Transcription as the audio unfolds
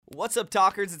What's up,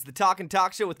 talkers? It's the Talk and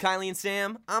Talk Show with Kylie and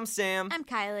Sam. I'm Sam. I'm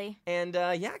Kylie. And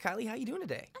Kylie, how you doing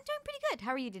today? I'm doing pretty good.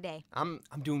 How are you today? I'm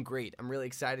doing great. I'm really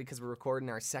excited because we're recording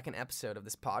our second episode of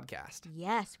this podcast.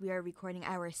 Yes, we are recording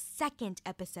our second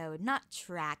episode, not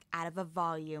track out of a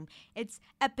volume. It's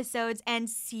episodes and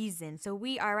season. So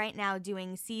we are right now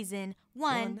doing season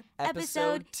 1,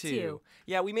 episode 2.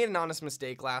 Yeah, we made an honest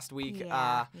mistake last week.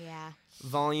 Yeah.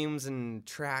 Volumes and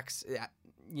tracks,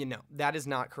 that is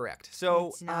not correct. So,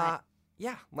 It's not.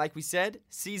 like we said,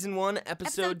 season 1,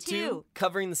 episode 2,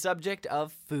 covering the subject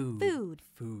of food.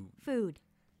 Food.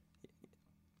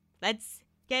 Let's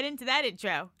get into that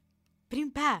intro.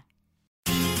 Ba-doom-pa.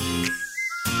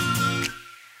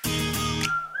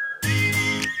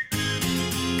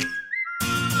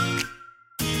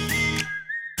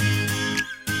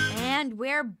 And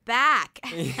we're back.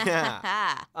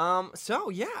 Yeah.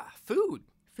 Food.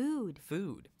 Food.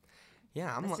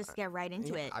 Yeah, Let's just get right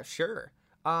into it. Sure.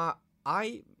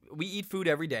 We eat food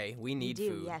every day. We need do,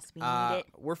 food. yes, we need it.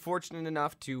 We're fortunate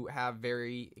enough to have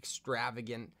very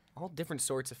extravagant, all different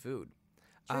sorts of food.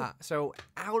 True. So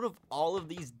out of all of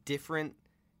these different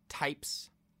types,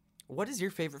 what is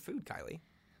your favorite food, Kylie?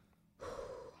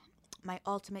 My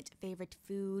ultimate favorite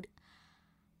food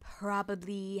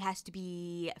probably has to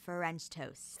be French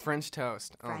toast. French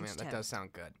toast. Oh French man, that toast. does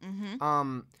sound good.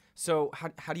 Mm-hmm. So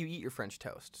how do you eat your French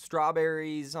toast?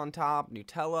 Strawberries on top,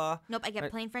 Nutella. Nope, I get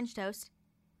plain French toast.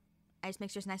 I just make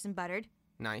sure it's nice and buttered.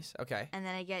 Nice. Okay. And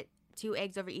then I get 2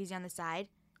 eggs over easy on the side.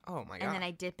 Oh my god. And then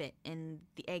I dip it in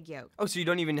the egg yolk. Oh, so you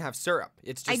don't even have syrup.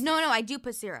 It's just No, I do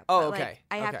put syrup. Oh, but, okay,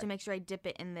 I have okay. to make sure I dip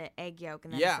it in the egg yolk.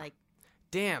 And then Yeah. it's like,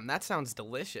 Damn, that sounds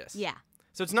delicious. yeah.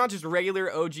 So it's not just regular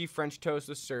OG French toast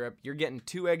with syrup. You're getting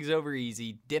 2 eggs over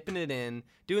easy, dipping it in,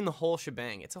 doing the whole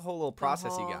shebang. It's a whole little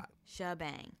process you got.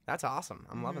 Shebang. That's awesome.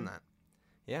 I'm loving Mm-hmm.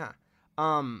 that.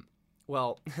 Yeah.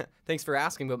 Well, thanks for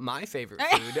asking, but my favorite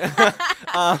food. Well,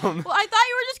 I thought you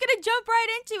were just going to jump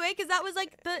right into it because that was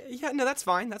like the... Yeah, no, that's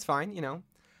fine. That's fine,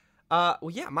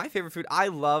 my favorite food, I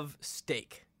love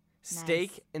steak. Nice.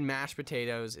 Steak and mashed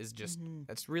potatoes is just,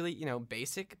 it's really,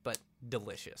 basic, but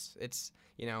delicious. It's,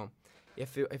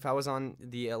 if I was on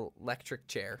the electric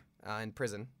chair in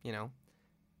prison,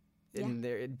 in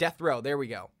there, death row, there we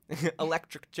go.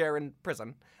 Electric chair in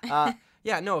prison. If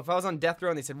I was on death row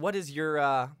and they said, what is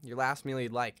your last meal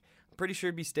you'd like? I'm pretty sure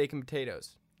it'd be steak and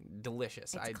potatoes.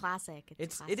 Delicious. It's classic.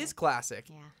 It is classic.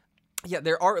 Yeah. Yeah,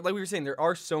 there are, like we were saying, there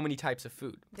are so many types of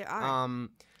food. There are.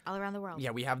 All around the world.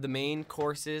 Yeah, we have the main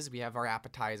courses, we have our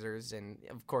appetizers, and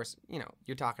of course,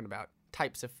 you're talking about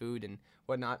types of food and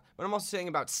whatnot. But I'm also saying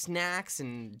about snacks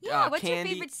and Yeah, what's candy.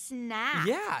 your favorite snack?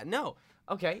 Yeah, no.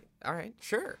 Okay, all right,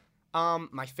 sure.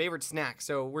 My favorite snack.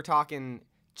 So we're talking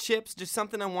chips, just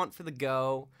something I want for the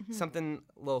go, something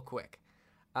a little quick.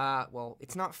 Well,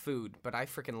 it's not food, but I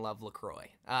freaking love LaCroix.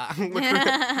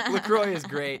 LaCroix is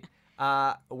great.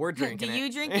 We're drinking it. Do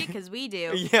you drink it? Because we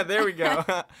do. Yeah, there we go.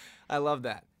 I love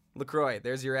that. LaCroix,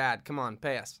 there's your ad. Come on,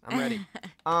 pay us. I'm ready.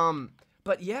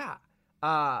 But yeah,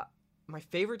 my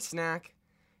favorite snack,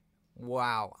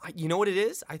 wow. You know what it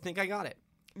is? I think I got it.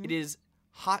 It is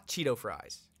hot Cheeto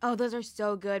fries. Oh, those are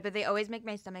so good, but they always make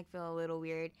my stomach feel a little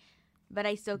weird. But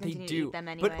I still continue to eat them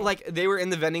anyway. But like they were in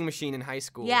the vending machine in high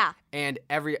school. Yeah. And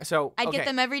I'd get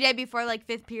them every day before like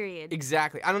 5th period.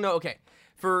 Exactly. I don't know. Okay.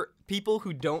 For people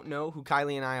who don't know who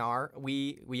Kylie and I are,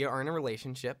 we are in a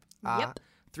relationship. Yep.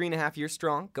 3.5 years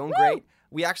strong, going Woo! great.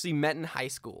 We actually met in high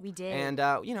school. We did. And,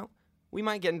 we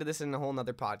might get into this in a whole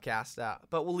nother podcast,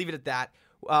 but we'll leave it at that.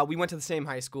 We went to the same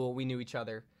high school. We knew each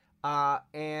other.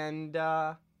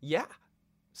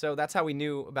 So that's how we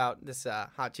knew about this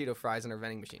hot Cheeto fries in our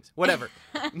vending machines. Whatever.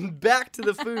 Back to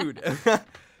the food.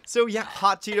 So, yeah,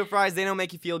 hot Cheeto fries, they don't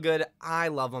make you feel good. I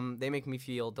love them. They make me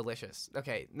feel delicious.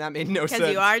 Okay, that made no sense.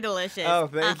 Because you are delicious. Oh,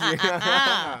 thank you.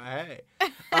 Hey.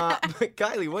 But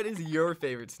Kylie, what is your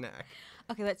favorite snack?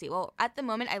 Okay, let's see. Well, at the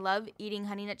moment, I love eating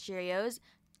Honey Nut Cheerios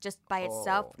just by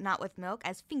itself, not with milk,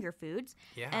 as finger foods.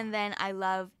 Yeah. And then I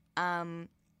love Oh,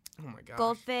 my gosh.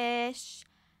 Goldfish,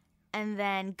 and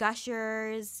then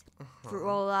Gushers, Fruit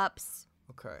Roll-Ups,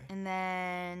 Okay. and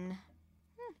then...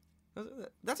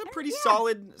 That's a pretty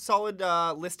solid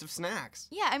list of snacks.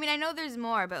 Yeah, I mean, I know there's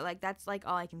more, but, like, that's, like,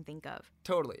 all I can think of.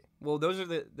 Totally. Well, those are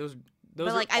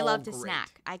But, like, I love to great.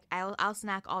 snack. I'll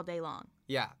snack all day long.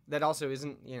 Yeah, that also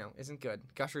isn't good.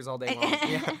 Gushers all day long.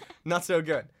 Yeah, not so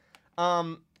good.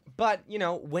 But,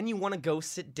 when you want to go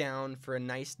sit down for a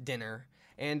nice dinner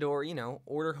and or,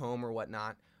 order home or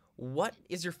whatnot, what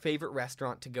is your favorite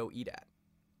restaurant to go eat at?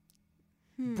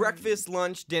 Breakfast,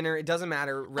 lunch, dinner, it doesn't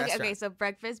matter. Restaurant. Okay, so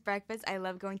breakfast. I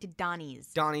love going to Donnie's.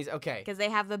 Donnie's, okay. Because they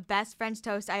have the best French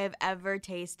toast I have ever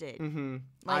tasted. Mm-hmm.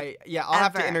 Like, I'll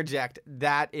have to interject.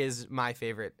 That is my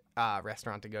favorite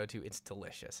restaurant to go to. It's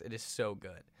delicious. It is so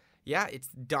good. Yeah, it's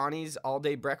Donnie's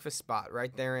all-day breakfast spot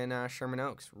right there in Sherman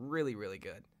Oaks. Really, really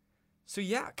good. So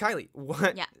yeah, Kylie,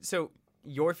 what? Yeah. So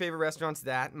your favorite restaurant's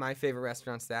that. My favorite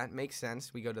restaurant's that. Makes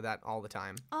sense. We go to that all the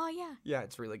time. Oh, yeah. Yeah,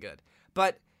 it's really good.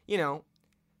 But,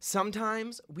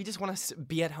 sometimes we just want to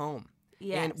be at home.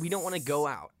 Yes. And we don't want to go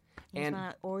out. You just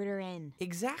want to order in.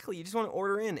 Exactly. You just want to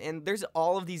order in. And there's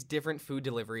all of these different food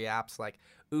delivery apps like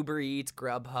Uber Eats,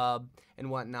 Grubhub, and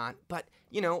whatnot. But,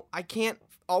 I can't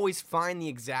always find the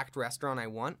exact restaurant I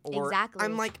want. Or exactly.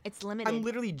 I'm like, it's limited. I'm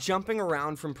literally jumping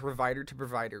around from provider to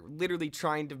provider, literally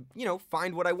trying to,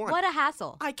 find what I want. What a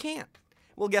hassle. I can't.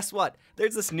 Well, guess what?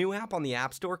 There's this new app on the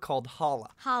App Store called Holla.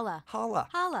 Holla.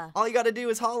 All you got to do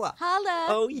is holla. Holla.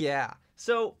 Oh, yeah.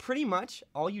 So pretty much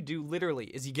all you do literally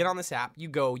is you get on this app, you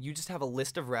just have a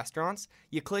list of restaurants,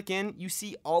 you click in, you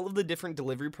see all of the different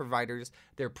delivery providers,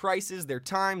 their prices, their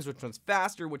times, which one's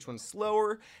faster, which one's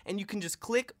slower, and you can just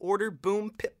click, order,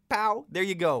 boom, pip, pow, there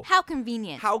you go. How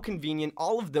convenient. How convenient.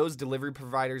 All of those delivery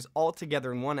providers all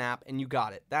together in one app, and you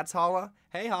got it. That's Holla.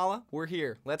 Hey, Holla, we're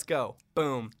here. Let's go.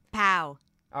 Boom. Pow.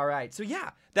 All right. So, yeah,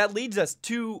 that leads us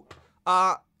to,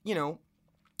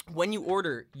 when you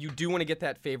order, you do want to get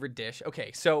that favorite dish.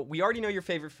 Okay, so we already know your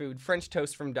favorite food, French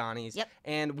toast from Donnie's. Yep.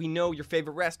 And we know your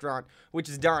favorite restaurant, which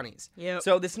is Donnie's. Yep.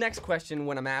 So this next question,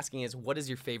 when I'm asking is, what is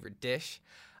your favorite dish?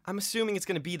 I'm assuming it's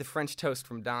going to be the French toast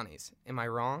from Donnie's. Am I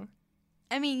wrong?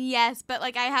 I mean, yes, but, I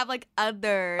have,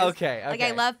 others. Okay. Like,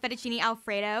 I love fettuccine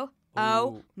Alfredo. Ooh.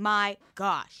 Oh, my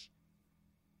gosh.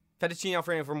 Fettuccine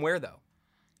Alfredo from where, though?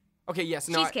 Okay, yes.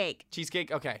 No, Cheesecake.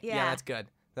 Cheesecake? Okay. Yeah, that's good.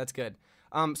 That's good.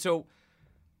 So...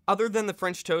 other than the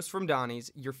French toast from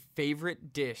Donnie's, your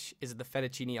favorite dish is the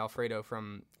fettuccine Alfredo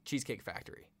from Cheesecake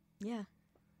Factory. Yeah.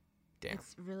 Damn.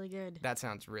 It's really good. That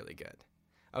sounds really good.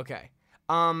 Okay.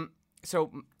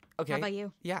 Okay. How about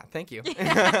you? Yeah, thank you.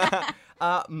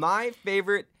 My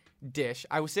favorite dish,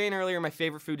 I was saying earlier my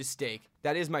favorite food is steak.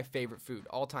 That is my favorite food,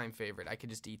 all-time favorite. I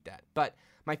could just eat that. But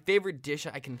my favorite dish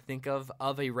I can think of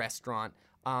a restaurant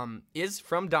is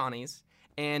from Donnie's,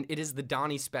 and it is the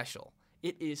Donnie Special.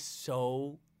 It is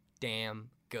so damn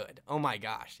good. Oh my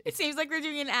gosh. It seems like we're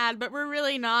doing an ad, but we're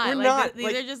really not. We're not.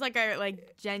 These are just our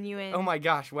genuine. Oh my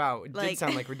gosh, wow. It did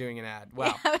sound like we're doing an ad.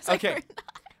 Wow. Yeah, okay.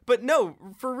 But no,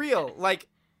 for real,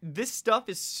 this stuff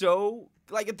is so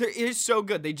it is so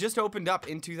good. They just opened up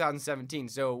in 2017,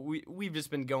 so we've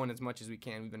just been going as much as we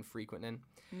can. We've been frequenting.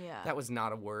 Yeah. That was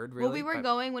not a word, really. Well, we were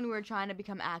going when we were trying to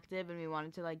become active and we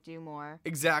wanted to do more.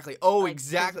 Exactly. Oh,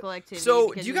 exactly.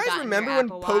 So, do you guys remember when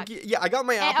Pokemon? Yeah, I got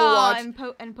my Apple Watch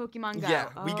and Pokemon Go. Yeah,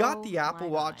 we got the Apple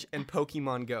Watch and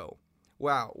Pokemon Go.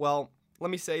 Wow. Well,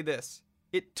 let me say this.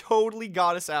 It totally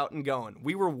got us out and going.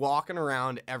 We were walking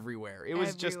around everywhere. It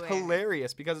was just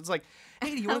hilarious because it's like, hey,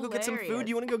 do you want to go get some food? Do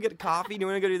you want to go get a coffee? Do you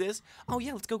want to go do this? Oh,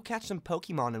 yeah, let's go catch some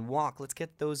Pokemon and walk. Let's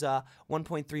get those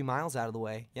 1.3 miles out of the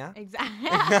way. Yeah? Exactly.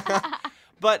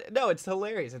 But, no, it's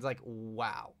hilarious. It's like,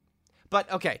 wow.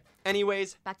 But, okay,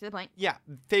 anyways. Back to the point. Yeah,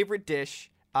 favorite dish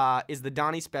is the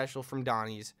Donnie Special from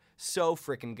Donnie's. So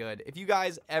freaking good. If you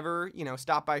guys ever,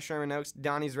 stop by Sherman Oaks,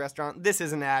 Donnie's restaurant, this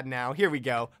is an ad now. Here we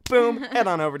go. Boom. Head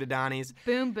on over to Donnie's.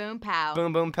 Boom, boom, pow.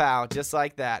 Boom, boom, pow. Just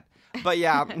like that. But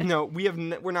yeah, no,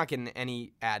 we're not getting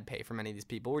any ad pay from any of these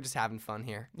people. We're just having fun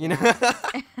here,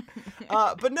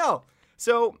 But no.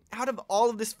 So out of all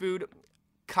of this food,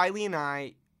 Kylie and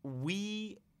I,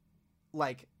 we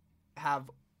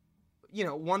have,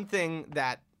 one thing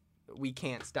that we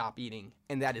can't stop eating,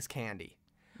 and that is candy.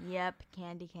 Yep,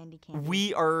 candy.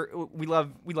 We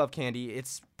love candy.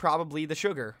 It's probably the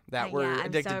sugar that we're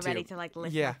addicted to. I'm so ready to list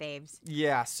my faves.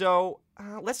 Yeah. So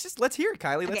let's hear it,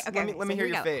 Kylie. Let me hear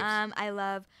your faves. I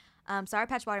love Sour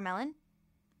Patch Watermelon,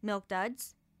 Milk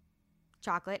Duds,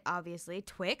 chocolate, obviously,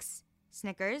 Twix,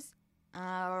 Snickers.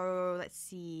 Let's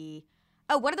see.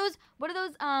 Oh, what are those?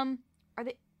 Are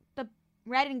they the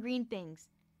red and green things?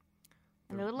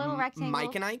 And the little rectangles.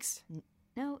 Mike and Ike's?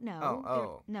 No.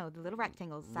 No, the little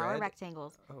rectangles, sour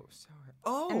rectangles. Oh, sour.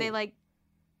 Oh. And they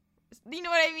you know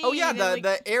what I mean? Oh yeah,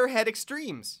 the Airhead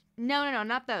Extremes. No,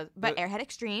 not those, but Airhead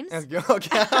Extremes. Okay.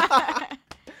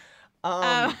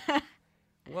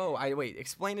 Whoa! Wait.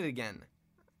 Explain it again.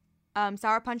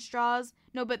 Sour Punch straws.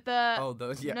 No, but the. Oh,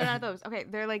 those. Yeah. No, not those. Okay,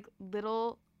 they're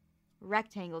little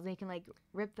rectangles, and you can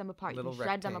rip them apart. You can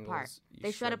shred them apart.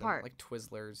 They shred apart. Like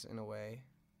Twizzlers in a way.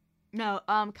 No,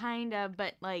 kind of,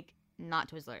 but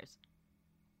not Twizzlers.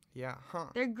 Yeah, huh.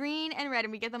 They're green and red,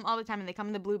 and we get them all the time, and they come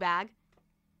in the blue bag.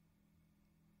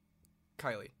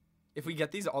 Kylie, if we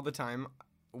get these all the time,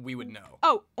 we would know.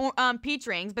 Oh, peach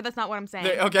rings, but that's not what I'm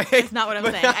saying. Okay. That's not what I'm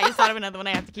saying. I just thought of another one.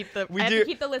 I have to keep the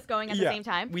list going at the same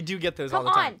time. We do get those Come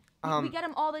all the time. on. We get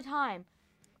them all the time.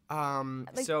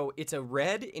 So it's a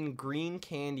red and green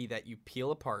candy that you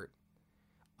peel apart.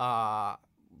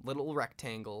 Little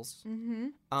rectangles. Mm-hmm.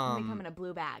 And they come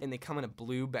in a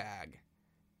blue bag.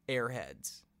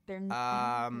 Airheads. They're not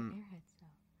airheads, though.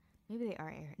 Maybe they are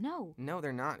airheads. No. No,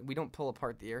 they're not. We don't pull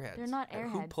apart the airheads. They're not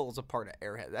airheads. Who pulls apart an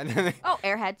airhead? Oh,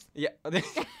 airheads. Yeah.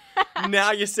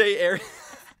 Now you say air.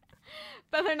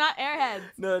 But they're not airheads.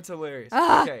 No, that's hilarious.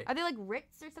 Ugh. Okay. Are they like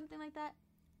Ritz or something like that?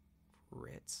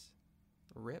 Rips?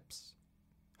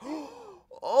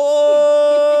 Oh!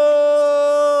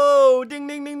 Ding,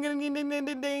 ding, ding, ding, ding, ding, ding,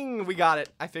 ding, ding. We got it.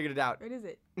 I figured it out. What is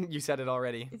it? You said it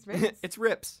already. It's Rips? It's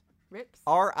Rips. Rips?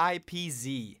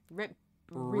 R-I-P-Z. Rips.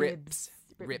 Rips.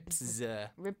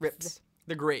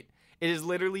 They're great. It is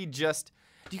literally just...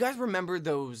 Do you guys remember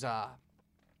those... I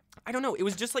don't know. It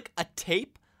was just like a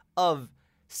tape of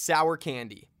sour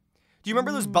candy. Do you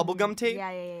remember those bubblegum tape?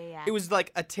 Yeah. It was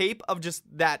like a tape of just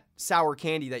that sour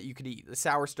candy that you could eat. The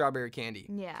sour strawberry candy.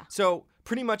 Yeah. So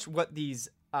pretty much what these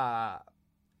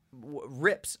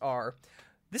Rips are...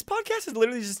 This podcast is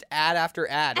literally just ad after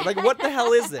ad. Like, what the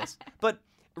hell is this? But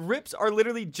Rips are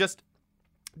literally just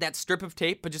that strip of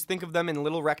tape, but just think of them in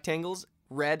little rectangles,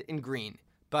 red and green.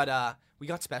 But we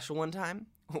got special one time.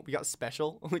 We got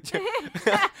special.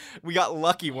 We got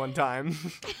lucky one time.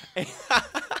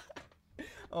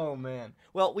 Oh, man.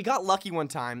 Well, we got lucky one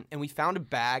time, and we found a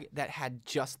bag that had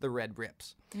just the red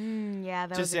Rips. Yeah,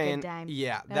 that just was a good time.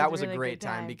 Yeah, that was really a great good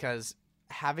time because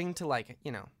having to, like,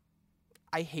 you know,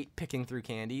 I hate picking through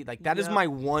candy. Like, that is my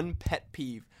one pet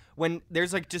peeve. When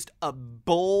there's, like, just a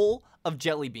bowl of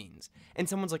jelly beans, and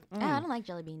someone's like, I don't like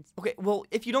jelly beans. Okay, well,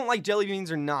 if you don't like jelly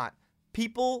beans or not,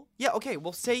 people,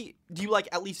 say, do you like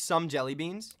at least some jelly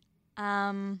beans?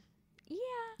 Yeah.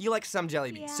 You like some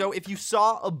jelly beans. Yeah. So if you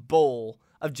saw a bowl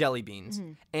of jelly beans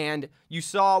and you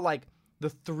saw, like, the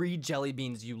 3 jelly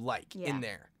beans you like in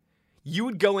there, you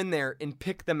would go in there and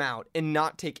pick them out and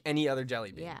not take any other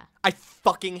jelly bean. Yeah. I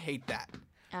fucking hate that.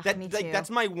 Me too. Like, that's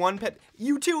my one pet.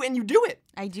 You too, and you do it.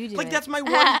 I do it. Like, that's my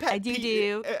one pet I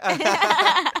do.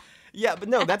 Yeah, but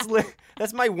no,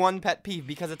 that's my one pet peeve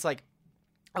because it's like,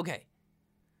 okay,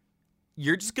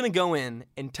 you're just going to go in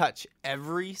and touch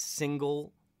every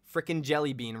single freaking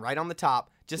jelly bean right on the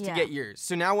top just to get yours.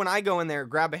 So now when I go in there,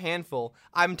 grab a handful,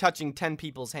 I'm touching 10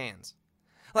 people's hands.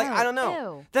 Like, I don't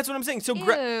know. Ew. That's what I'm saying. So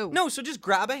so just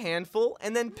grab a handful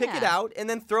and then pick it Yeah. out and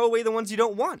then throw away the ones you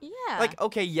don't want. Yeah. Like,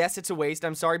 okay, yes, it's a waste.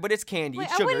 I'm sorry, but it's candy. Wait,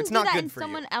 it's I sugar. wouldn't It's do not that good in for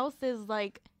someone you. else's,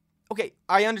 like, Okay,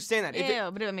 I understand that.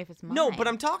 ew, but if it's mine. No, but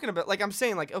I'm talking about, like, I'm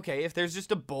saying, like, okay, if there's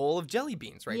just a bowl of jelly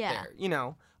beans right Yeah. there, you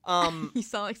know. You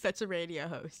sound like such a radio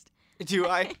host. Do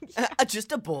I?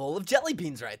 Just a bowl of jelly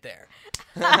beans right there.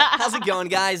 How's it going,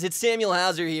 guys? It's Samuel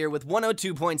Hauser here with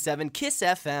 102.7 Kiss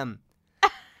FM.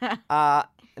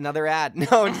 Another ad. No,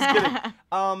 I'm just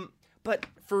kidding. But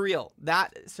for real,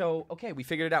 okay, we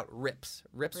figured it out. Rips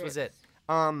was it.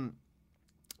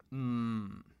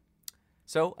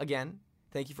 So again,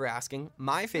 thank you for asking.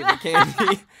 My favorite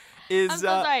candy is. I'm so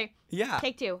sorry. Yeah.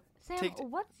 Take 2. Sam, Take 2.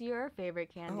 what's your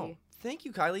favorite candy? Oh, thank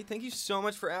you, Kylie. Thank you so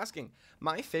much for asking.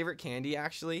 My favorite candy,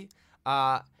 actually,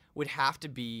 would have to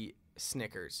be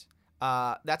Snickers.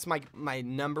 That's my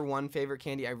number one favorite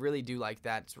candy. I really do like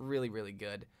that. It's really, really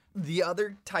good. The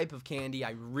other type of candy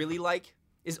I really like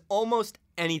is almost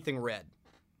anything red.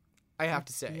 I have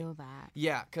to say. Feel that.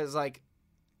 Yeah, because like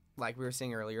we were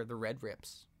saying earlier, the red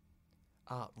Rips,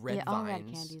 red all vines.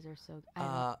 red candies are so. The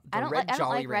I don't red like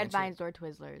Jolly red Rancher. vines or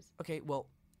Twizzlers. Okay, well,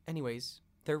 anyways,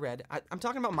 they're red. I'm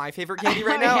talking about my favorite candy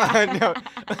right now. No.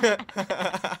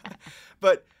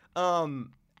 But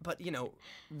you know,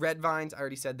 red vines, I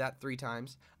already said that 3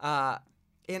 times.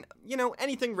 And, you know,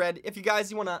 anything red, if you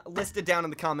guys want to list it down in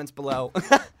the comments below.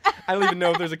 I don't even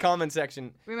know if there's a comment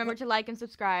section. Remember to like and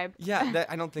subscribe. Yeah,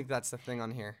 I don't think that's the thing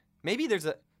on here. Maybe there's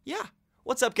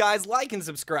what's up, guys? Like and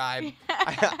subscribe.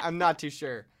 I'm not too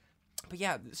sure. But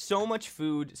yeah, so much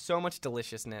food, so much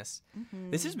deliciousness.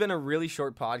 Mm-hmm. This has been a really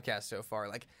short podcast so far.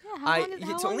 Like, how long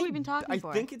have we been talking for?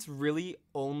 I think it's really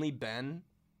only been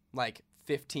like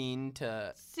 15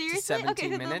 to Seriously? 17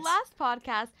 okay, so minutes. the last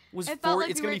podcast was it felt like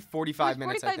it's going to be 45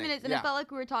 minutes, 45 I think. minutes, and it felt like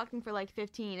we were talking for like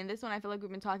 15. And this one, I feel like we've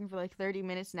been talking for like 30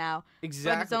 minutes now.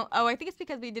 Exactly. I think it's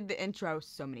because we did the intro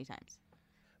so many times.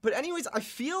 But anyways, I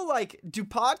feel like, do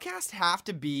podcasts have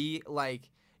to be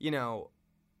like, you know,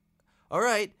 all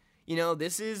right, you know,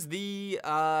 this is the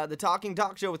Talking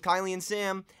Talk Show with Kylie and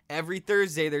Sam. Every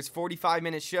Thursday, there's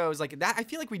 45-minute shows like that. I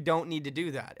feel like we don't need to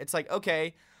do that. It's like,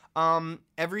 okay,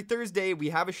 Every Thursday we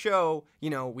have a show.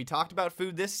 We talked about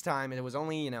food this time, and it was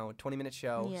only, a 20-minute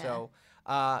show. Yeah. So,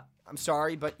 I'm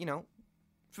sorry, but,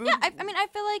 food. Yeah, I mean, I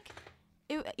feel like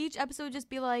each episode would just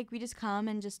be like, we just come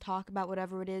and just talk about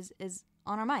whatever it is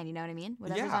on our mind, you know what I mean?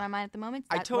 Whatever's on our mind at the moment,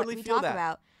 that's I totally what we feel talk that.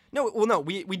 about. No,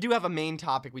 we do have a main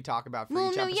topic we talk about for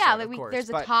each episode, of course. There's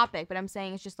a topic, but I'm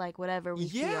saying it's just like whatever we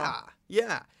feel.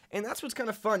 Yeah. And that's what's kind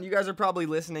of fun. You guys are probably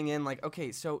listening in like,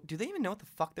 okay, so do they even know what the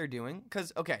fuck they're doing?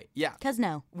 Because,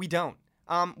 no. We don't.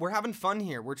 We're having fun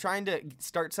here. We're trying to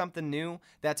start something new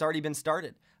that's already been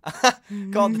started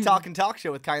called The Talk and Talk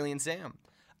Show with Kylie and Sam.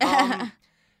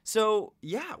 So,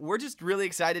 yeah, we're just really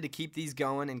excited to keep these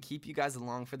going and keep you guys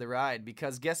along for the ride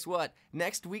because guess what?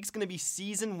 Next week's going to be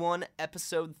Season 1,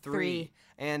 Episode 3.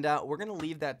 And we're going to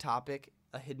leave that topic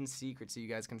a hidden secret so you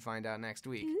guys can find out next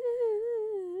week. Ooh.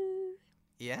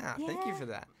 Yeah, thank you for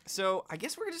that. So, I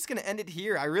guess we're just going to end it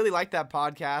here. I really like that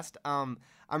podcast. I'm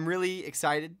really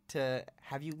excited to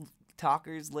have you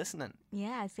talkers listening.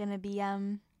 Yeah, it's going to be,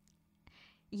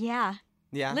 yeah.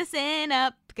 Yeah. Listen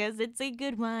up, because it's a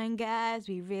good one, guys.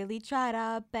 We really tried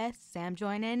our best. Sam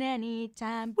joining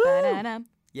anytime. Woo!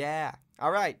 Yeah.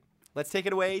 All right. Let's take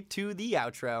it away to the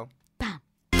outro.